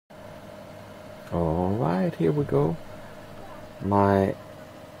Alright, here we go. My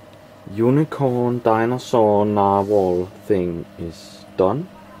unicorn dinosaur narwhal thing is done.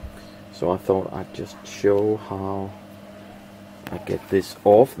 So I thought I'd just show how I get this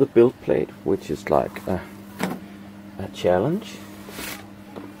off the build plate, which is like a challenge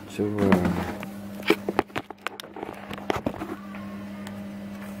to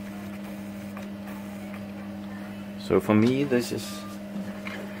so for me this is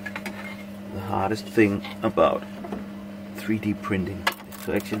the hardest thing about 3D printing.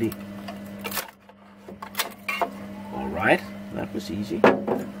 So actually, alright, that was easy.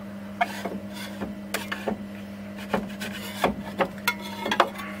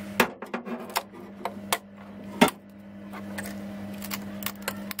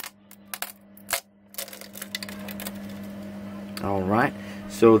 Alright,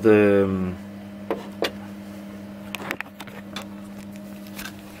 so the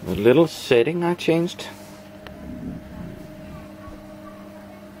little setting I changed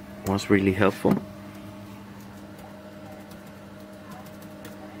was really helpful.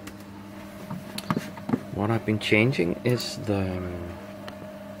 What I've been changing is the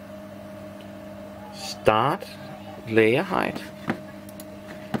start layer height.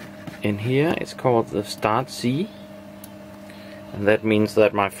 In here it's called the StartZ, and that means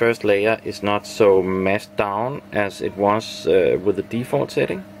that my first layer is not so mashed down as it was with the default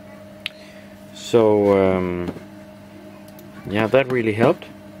setting. So yeah, that really helped.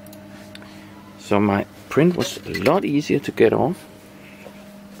 So my print was a lot easier to get off.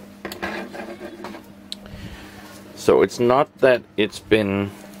 So it's not that it's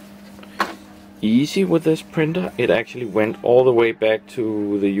been easy with this printer. It actually went all the way back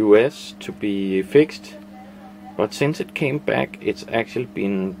to the US to be fixed. But since it came back, it's actually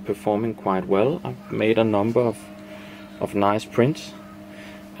been performing quite well. I've made a number of nice prints.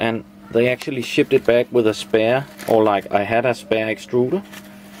 And they actually shipped it back with a spare, or like I had a spare extruder.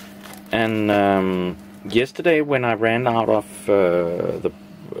 And yesterday when I ran out of the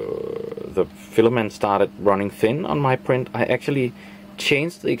filament started running thin on my print, I actually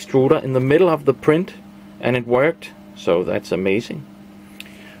changed the extruder in the middle of the print and it worked. So that's amazing.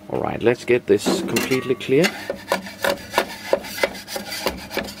 Alright, let's get this completely clear.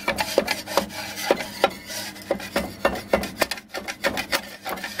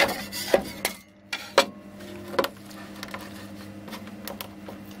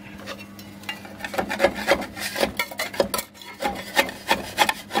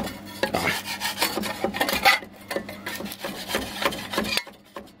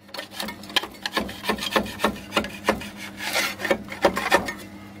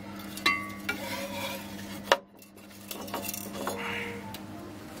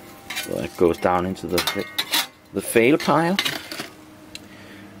 So that goes down into the fail pile.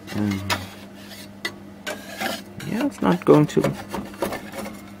 Yeah, it's not going to. Yeah,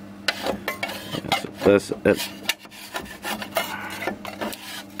 so there's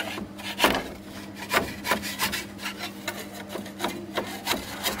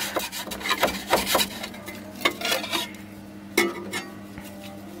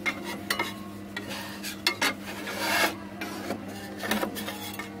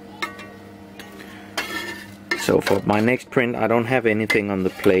so for my next print, I don't have anything on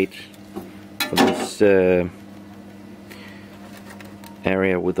the plate for this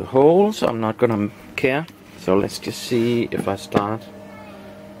area with the hole, so I'm not gonna care. So let's just see if I start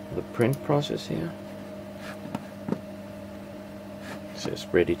the print process here. It says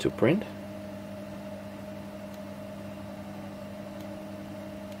ready to print.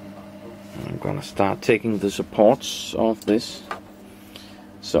 I'm gonna start taking the supports of this.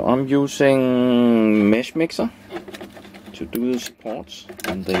 So I'm using mesh mixer to do the supports,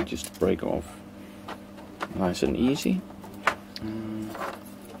 and they just break off nice and easy.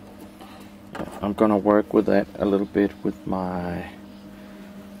 Yeah, I'm gonna work with that a little bit with my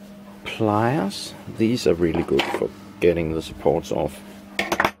pliers. These are really good for getting the supports off.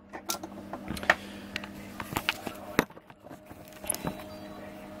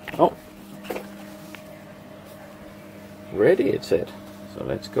 Oh, ready it said. So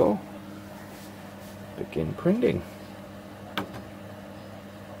let's go. Begin printing.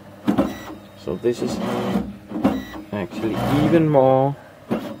 So this is actually even more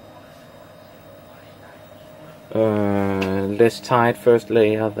less tight first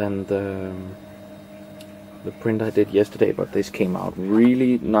layer than the print I did yesterday, but this came out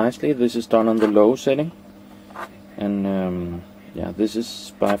really nicely. This is done on the low setting, and yeah, this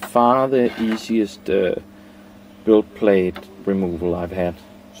is by far the easiest build plate removal I've had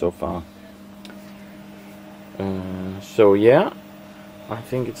so far. So yeah, I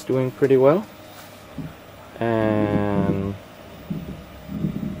think it's doing pretty well. and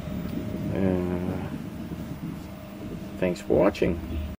thanks for watching.